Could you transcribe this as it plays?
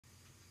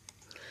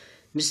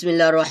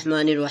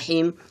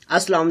बिस्मिल्लाहिर्रहमानिर्रहीम।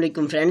 अस्सलाम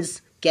वालेकुम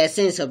फ्रेंड्स,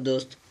 कैसे हैं सब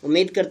दोस्त।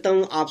 उम्मीद करता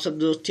हूँ आप सब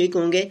दोस्त ठीक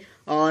होंगे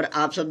और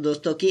आप सब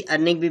दोस्तों की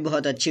अर्निंग भी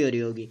बहुत अच्छी हो रही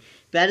होगी।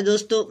 प्यारे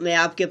दोस्तों, मैं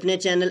आपके अपने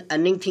चैनल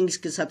अर्निंग थिंग्स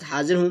के साथ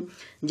हाजिर हूँ।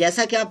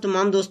 जैसा कि आप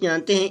तमाम दोस्त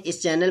जानते हैं,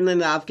 इस चैनल में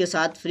मैं आपके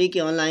साथ फ्री के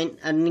ऑनलाइन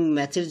अर्निंग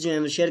मेथड्स जो हैं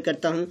वो शेयर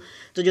करता हूँ।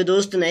 तो जो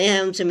दोस्त नए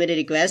हैं उनसे मेरी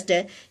रिक्वेस्ट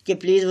है कि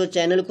प्लीज़ वो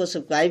चैनल को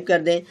सब्सक्राइब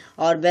कर दें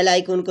और बेल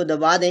आइकन को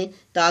दबा दें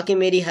ताकि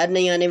मेरी हर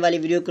नई आने वाली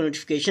वीडियो की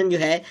नोटिफिकेशन जो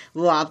है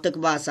वो आप तक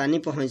बआसानी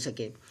पहुँच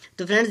सके।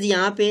 तो फ्रेंड्स,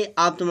 यहाँ पे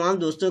आप तमाम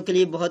दोस्तों के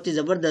लिए बहुत ही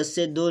ज़बरदस्त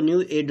से 2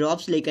 न्यू एयर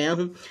ड्रॉप्स लेकर आया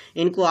हूँ।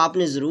 इनको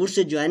आपने ज़रूर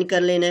से ज्वाइन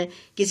कर लेना है।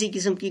 किसी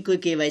किस्म की कोई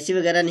KYC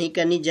वगैरह नहीं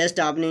करनी, जस्ट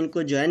आपने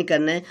इनको ज्वाइन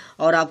करना है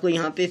और आपको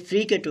यहाँ पे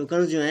फ्री के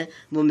टोकन्स जो हैं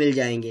वो मिल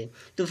जाएंगे।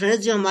 तो फ्रेंड्स,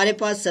 जो हमारे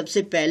पास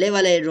सबसे पहले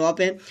वाला एयर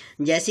ड्रॉप है,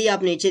 जैसे ही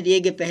आप नीचे दिए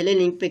गए पहले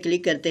लिंक पे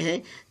क्लिक करते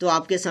हैं तो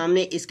आपके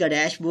सामने इसका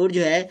डैशबोर्ड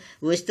जो है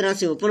वो इस तरह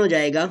से ओपन हो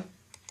जाएगा।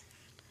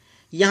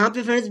 यहाँ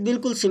पे फ्रेंड्स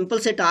बिल्कुल सिंपल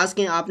से टास्क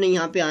हैं। आपने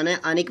यहाँ पे आना है।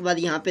 आने के बाद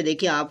यहाँ पे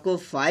देखिए आपको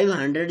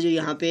 500 जो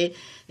यहाँ पे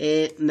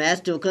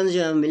मैथ टोकन्स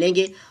जो है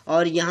मिलेंगे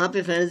और यहाँ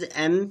पे फ्रेंड्स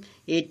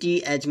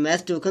MATH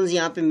मैथ टोकन्स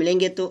यहाँ पे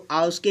मिलेंगे। तो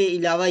उसके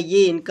अलावा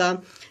ये इनका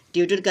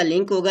ट्विटर का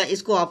लिंक होगा,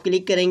 इसको आप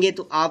क्लिक करेंगे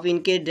तो आप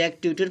इनके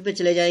डायरेक्ट ट्विटर पे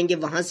चले जाएंगे।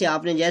 वहाँ से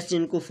आपने जस्ट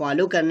इनको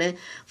फॉलो करना है।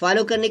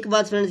 फॉलो करने के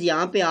बाद फ्रेंड्स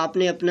यहाँ पे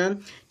आपने अपना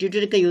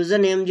ट्विटर का यूज़र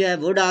नेम जो है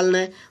वो डालना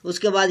है।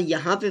 उसके बाद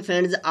यहाँ पे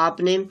फ्रेंड्स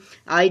आपने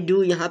आई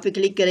डू यहाँ पे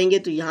क्लिक करेंगे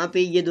तो यहाँ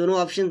पे ये दोनों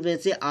ऑप्शन में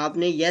से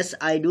आपने येस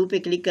आई डू पे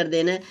क्लिक कर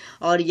देना है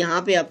और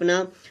यहाँ पे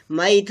अपना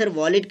माई ईथर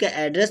वॉलेट का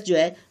एड्रेस जो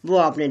है वो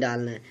आपने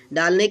डालना है।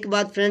 डालने के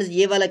बाद फ्रेंड्स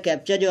ये वाला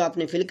कैप्चा जो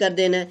आपने फिल कर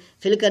देना है।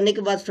 फिल करने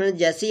के बाद फ्रेंड्स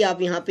जैसे ही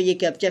आप यहाँ पे ये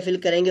कैप्चा फिल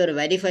करेंगे और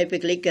वेरीफाई पे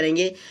क्लिक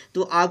करेंगे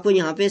तो आपको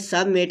यहाँ पे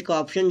सबमिट का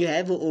ऑप्शन जो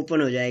है वो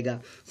ओपन हो जाएगा।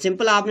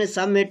 सिंपल आपने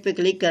सबमिट पे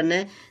क्लिक करना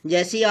है।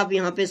 जैसे ही आप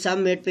यहाँ पे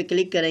सबमिट पे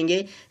क्लिक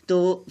करेंगे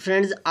तो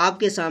फ्रेंड्स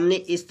आपके सामने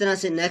इस तरह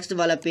से नेक्स्ट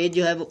वाला पेज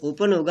जो है वो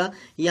ओपन होगा।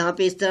 यहाँ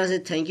पे इस तरह से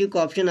थैंक यू का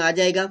ऑप्शन आ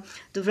जाएगा।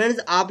 तो फ्रेंड्स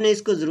आपने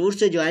इसको ज़रूर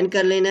से ज्वाइन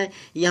कर लेना है।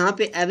 यहाँ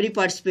पे एवरी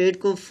पार्टिसिपेट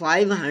को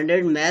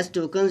 500 मैथ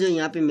टोकन जो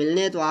यहाँ पे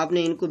मिलने हैं, तो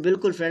आपने इनको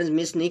बिल्कुल फ्रेंड्स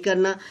मिस नहीं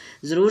करना,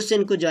 ज़रूर से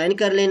इनको ज्वाइन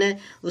कर लेना है।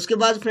 उसके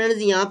बाद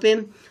फ्रेंड्स यहाँ पे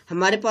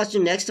हमारे पास जो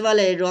नेक्स्ट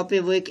वाला एयर ड्रॉप है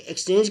वो एक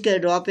एक्सचेंज का एयर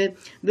ड्रॉप है।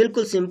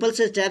 बिल्कुल सिंपल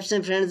से स्टेप्स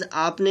हैं फ्रेंड्स।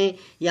 आपने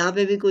यहाँ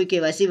पे भी कोई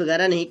KYC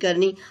वगैरह नहीं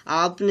करनी,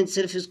 आपने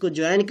सिर्फ इसको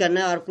ज्वाइन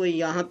करना है और कोई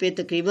यहाँ पे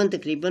तकरीबन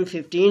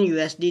 15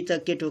 USD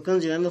तक के टोकन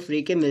जो हैं वो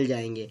फ्री के मिल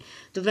जाएंगे।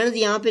 तो फ्रेंड्स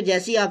यहाँ पे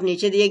जैसे ही आप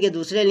नीचे दिए गए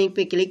दूसरे लिंक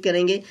पे क्लिक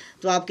करेंगे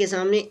तो आपके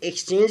सामने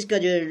एक्सचेंज का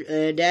जो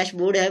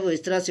डैशबोर्ड है वो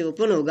इस तरह से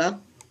ओपन होगा।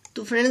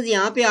 तो फ्रेंड्स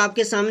यहाँ पे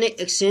आपके सामने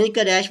एक्सचेंज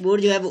का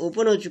डैशबोर्ड जो है वो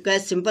ओपन हो चुका है।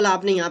 सिंपल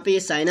आपने यहाँ पे ये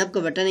साइन अप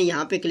का बटन है,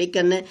 यहाँ पे क्लिक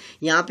करना है।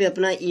 यहाँ पे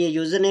अपना ये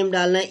यूज़र नेम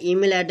डालना है,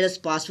 ईमेल एड्रेस,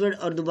 पासवर्ड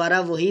और दोबारा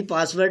वही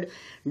पासवर्ड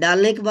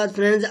डालने के बाद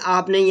फ्रेंड्स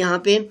आपने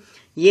यहाँ पे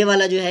ये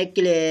वाला जो है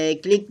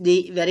क्लिक दी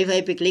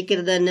वेरीफाई पे क्लिक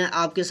कर देना है।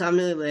 आपके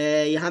सामने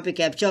यहाँ पे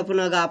कैप्चा ओपन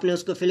होगा, आपने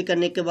उसको फिल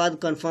करने के बाद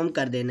कंफर्म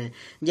कर देना है।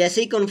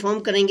 जैसे ही कंफर्म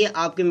करेंगे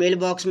आपके मेल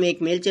बॉक्स में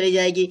एक मेल चली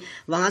जाएगी,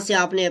 वहाँ से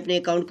आपने अपने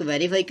अकाउंट को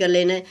वेरीफाई कर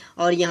लेना है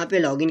और यहाँ पे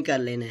लॉगिन कर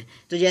लेना है।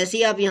 तो जैसे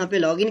ही आप यहाँ पे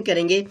लॉगिन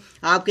करेंगे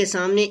आपके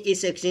सामने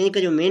इस एक्सचेंज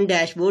का जो मेन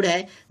डैशबोर्ड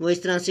है वो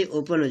इस तरह से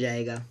ओपन हो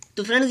जाएगा।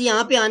 तो फ्रेंड्स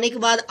यहाँ पे आने के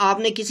बाद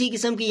आपने किसी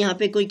किस्म की यहाँ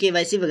पे कोई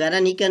KYC वगैरह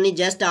नहीं करनी,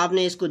 जस्ट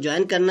आपने इसको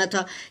ज्वाइन करना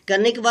था।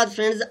 करने के बाद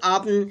फ्रेंड्स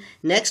आप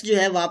नेक्स्ट जो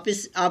है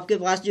वापस आपके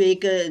पास जो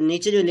एक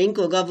नीचे जो लिंक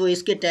होगा वो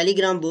इसके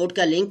टेलीग्राम बोट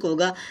का लिंक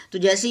होगा। तो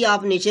जैसे ही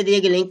आप नीचे दिए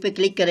गए लिंक पे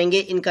क्लिक करेंगे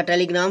इनका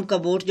टेलीग्राम का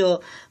बोट जो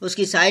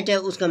उसकी साइट है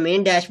उसका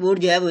मेन डैशबोर्ड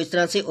जो है वो इस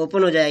तरह से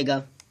ओपन हो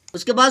जाएगा।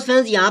 उसके बाद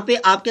फ्रेंड्स यहाँ पे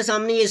आपके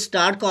सामने ये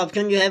स्टार्ट का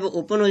ऑप्शन जो है वो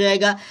ओपन हो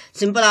जाएगा।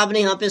 सिंपल आपने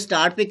यहाँ पे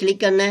स्टार्ट पे क्लिक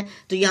करना है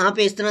तो यहाँ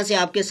पे इस तरह से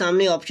आपके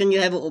सामने ऑप्शन जो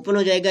है वो ओपन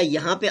हो जाएगा।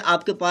 यहाँ पे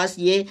आपके पास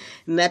ये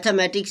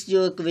मैथमेटिक्स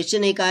जो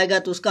क्वेश्चन एक आएगा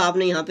तो उसका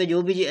आपने यहाँ पे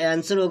जो भी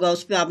आंसर होगा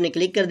उस पर आपने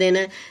क्लिक कर देना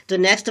है। तो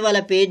नेक्स्ट वाला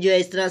पेज जो है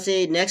इस तरह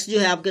से नेक्स्ट जो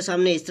है आपके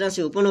सामने इस तरह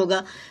से ओपन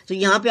होगा। तो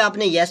यहाँ पे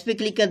आपने येस पे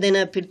क्लिक कर देना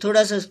है, फिर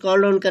थोड़ा सा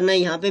स्क्रॉल डाउन करना है,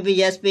 यहाँ पे भी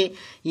येस पे,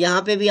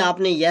 यहाँ पे भी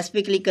आपने येस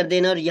पे क्लिक कर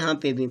देना और यहाँ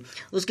पे भी।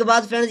 उसके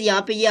बाद फ्रेंड्स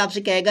यहाँ पे ये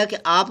आपसे कहेगा कि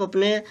आप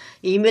अपने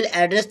ईमेल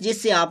एड्रेस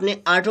जिससे आपने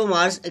ऑटो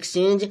मार्स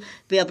एक्सचेंज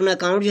पे अपना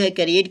अकाउंट जो है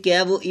क्रिएट किया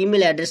है वो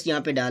ईमेल एड्रेस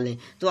यहाँ पे डालें।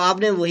 तो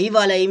आपने वही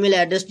वाला ईमेल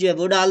एड्रेस जो है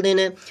वो डाल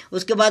देना है।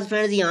 उसके बाद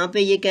फ्रेंड्स यहाँ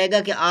पे ये कहेगा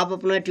कि आप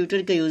अपना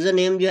ट्विटर का यूज़र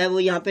नेम जो है वो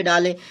यहाँ पे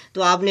डालें।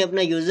 तो आपने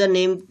अपना यूज़र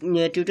नेम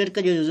ट्विटर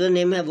का जो यूज़र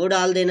नेम है वो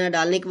डाल देना है।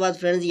 डालने के बाद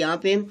फ्रेंड्स यहाँ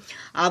पे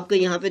आपको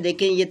यहाँ पे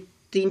देखें ये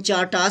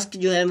 3-4 टास्क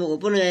जो है वो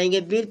ओपन हो जाएंगे।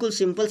 बिल्कुल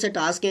सिंपल से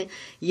टास्क हैं।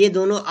 ये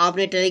दोनों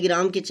आपने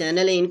टेलीग्राम के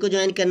चैनल है इनको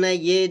ज्वाइन करना है,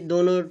 ये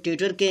दोनों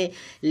ट्विटर के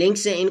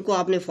लिंक्स हैं इनको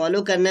आपने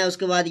फॉलो करना है।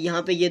 उसके बाद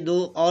यहाँ पे ये 2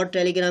 और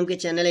टेलीग्राम के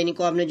चैनल है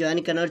इनको आपने ज्वाइन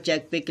करना है और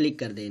चेक पे क्लिक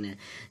कर देना है।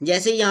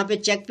 जैसे ही यहाँ पे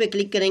चेक पे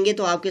क्लिक करेंगे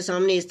तो आपके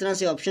सामने इस तरह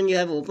से ऑप्शन जो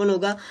है वो ओपन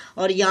होगा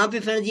और यहाँ पे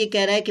फ्रेंड्स ये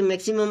कह रहा है कि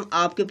मैक्सिमम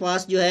आपके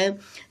पास जो है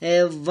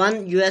 1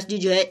 USD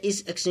जो है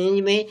इस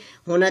एक्सचेंज में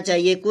होना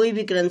चाहिए। कोई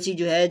भी करेंसी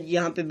जो है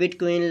यहाँ पे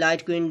बिटकॉइन,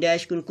 लाइटकॉइन,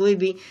 डैशकॉइन कोई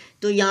भी।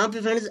 तो यहाँ पे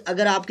पे फ्रेंड्स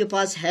अगर आपके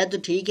पास है तो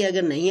ठीक है,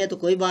 अगर नहीं है तो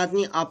कोई बात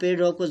नहीं, आप एयर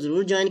ड्रॉप को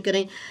ज़रूर ज्वाइन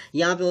करें।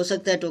 यहाँ पे हो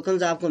सकता है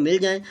टोकन्स आपको मिल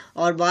जाएं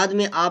और बाद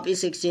में आप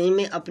इस एक्सचेंज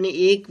में अपने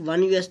 1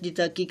 USD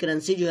तक की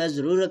करेंसी जो है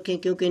ज़रूर रखें,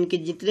 क्योंकि इनके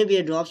जितने भी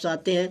एयर ड्रॉप्स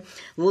आते हैं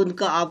वो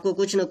उनका आपको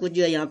कुछ ना कुछ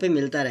जो है यहाँ पे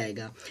मिलता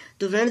रहेगा।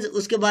 तो फ्रेंड्स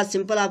उसके बाद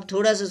सिंपल आप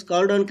थोड़ा सा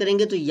स्क्रॉल डाउन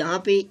करेंगे तो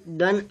यहाँ पे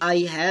done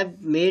I have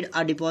made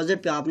a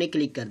deposit पे आपने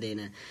क्लिक कर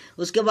देना है।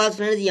 उसके बाद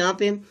फ्रेंड्स यहाँ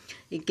पे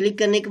क्लिक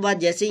करने के बाद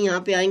जैसे ही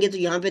यहाँ पे आएंगे तो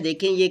यहाँ पे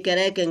देखें ये कह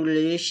रहा है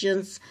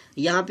कंग्रेचुलेशंस,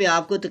 यहाँ पे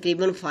आपको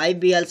तकरीबन 5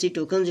 BLC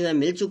टोकन जो है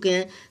मिल चुके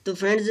हैं। तो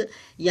फ्रेंड्स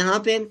यहाँ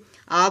पे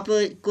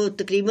आपको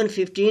तकरीबन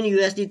 15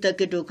 USD तक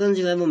के टोकन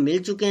जो है वो मिल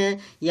चुके हैं।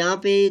 यहाँ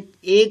पे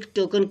एक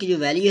टोकन की जो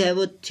वैल्यू है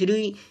वो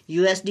 3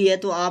 USD है,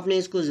 तो आपने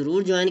इसको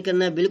ज़रूर ज्वाइन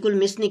करना है, बिल्कुल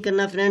मिस नहीं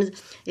करना फ्रेंड्स।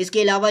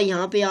 इसके अलावा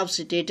यहाँ पे आप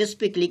स्टेटस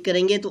पे क्लिक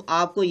करेंगे तो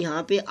आपको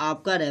यहाँ पे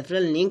आपका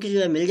रेफरल लिंक जो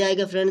है मिल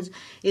जाएगा फ्रेंड्स।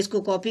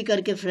 इसको कॉपी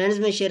करके फ्रेंड्स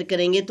में शेयर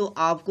करेंगे तो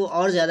आपको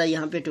और ज़्यादा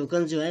यहाँ पे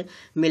टोकन जो है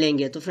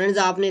मिलेंगे। तो फ्रेंड्स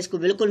आपने इसको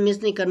बिल्कुल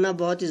मिस नहीं करना,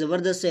 बहुत ही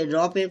ज़बरदस्त एयर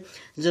ड्रॉप है,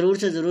 ज़रूर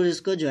से ज़रूर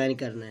इसको ज्वाइन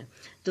करना है।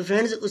 तो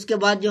फ्रेंड्स उसके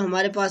बाद जो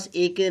हमारे पास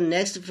एक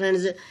नेक्स्ट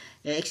फ्रेंड्स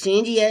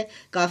एक्सचेंज ही है,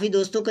 काफ़ी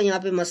दोस्तों का यहाँ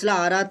पे मसला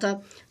आ रहा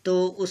था तो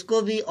उसको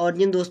भी, और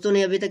जिन दोस्तों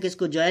ने अभी तक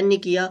इसको ज्वाइन नहीं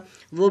किया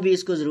वो भी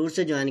इसको ज़रूर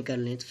से ज्वाइन कर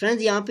लें। तो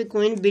फ्रेंड्स यहाँ पे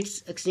कोइन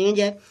बिट्स एक्सचेंज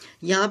है,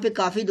 यहाँ पे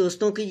काफ़ी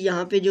दोस्तों की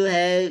यहाँ पे जो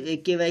है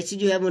KYC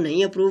जो है वो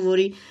नहीं अप्रूव हो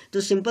रही।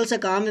 तो सिंपल सा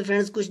काम है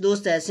फ्रेंड्स, कुछ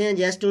दोस्त ऐसे हैं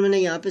जस्ट उन्होंने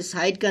यहाँ पे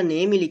साइट का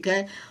नेम ही लिखा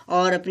है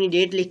और अपनी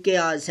डेट लिख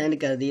के सेंड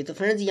कर दी। तो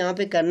फ्रेंड्स यहाँ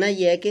पे करना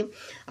ये है कि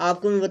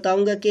आपको मैं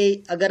बताऊँगा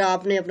कि अगर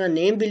आपने अपना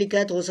नेम भी लिखा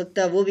है तो हो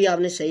सकता है वो भी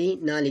आपने सही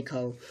ना लिखा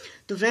हो।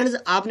 तो फ्रेंड्स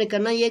आपने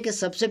करना ये है कि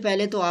सबसे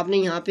पहले तो आपने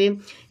यहाँ पे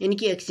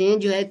इनकी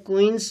एक्सचेंज जो है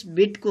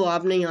coinsbit को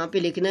आपने यहाँ पे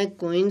लिखना है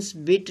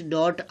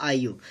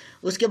coinsbit.io।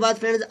 उसके बाद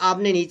फ्रेंड्स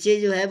आपने नीचे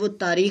जो है वो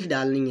तारीख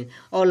डालनी है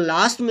और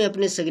लास्ट में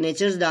अपने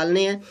सिग्नेचर्स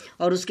डालने हैं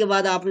और उसके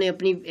बाद आपने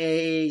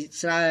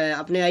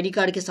अपने ID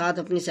कार्ड के साथ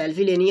अपनी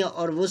सेल्फी लेनी है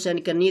और वो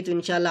सेंड करनी है। तो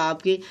इंशाल्लाह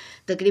आपकी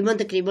तकरीबन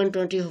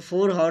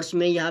 24 आवर्स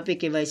में यहाँ पे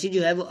KYC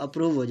जो है वो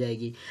अप्रूव हो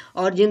जाएगी।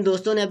 और जिन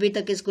दोस्तों ने अभी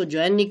तक इसको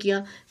ज्वाइन नहीं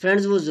किया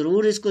फ्रेंड्स वो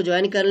ज़रूर इसको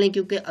ज्वाइन कर लें,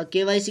 क्योंकि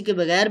KYC के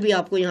बगैर भी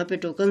आपको यहाँ पे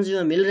टोकन जो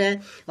है मिल रहे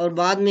हैं और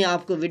बाद में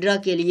आपको विड्रा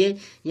के लिए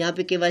यहाँ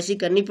पे KYC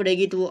करनी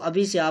पड़ेगी, तो वो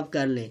अभी से आप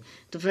कर लें।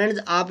 तो फ्रेंड्स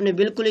आपने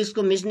बिल्कुल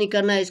इसको मिस नहीं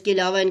करना है। इसके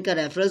अलावा इनका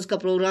रेफरेंस का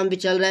प्रोग्राम भी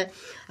चल रहा है,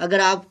 अगर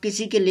आप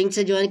किसी के लिंक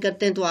से ज्वाइन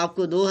करते हैं तो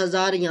आपको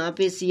 2000 यहाँ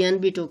पे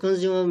CNB टोकन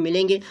जो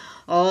मिलेंगे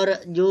और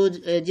जो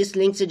जिस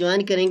लिंक से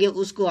ज्वाइन करेंगे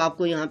उसको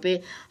आपको यहाँ पे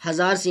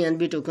 1000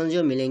 CNB टोकन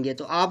जो मिलेंगे।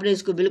 तो आपने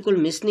इसको बिल्कुल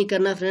मिस नहीं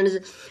करना फ्रेंड्स,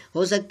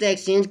 हो सकता है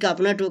एक्सचेंज का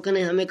अपना टोकन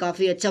है, हमें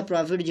काफ़ी अच्छा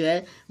प्रॉफिट जो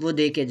है वो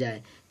दे के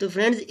जाए। तो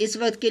फ्रेंड्स इस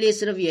वक्त के लिए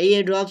सिर्फ यही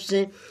एयर ड्रॉप्स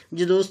हैं।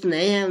 जो दोस्त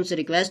नए हैं उनसे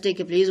रिक्वेस्ट है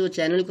कि प्लीज़ वो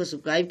चैनल को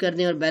सब्सक्राइब कर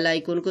दें और बेल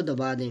आइकन को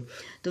दबा दें।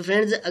 तो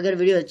फ्रेंड्स अगर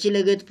वीडियो अच्छी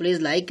लगे तो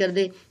प्लीज़ लाइक कर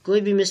दें,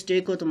 कोई भी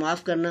मिस्टेक हो तो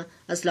माफ़ करना।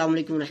 अस्सलाम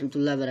वालेकुम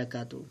रहमतुल्लाहि व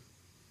बरकातुहू।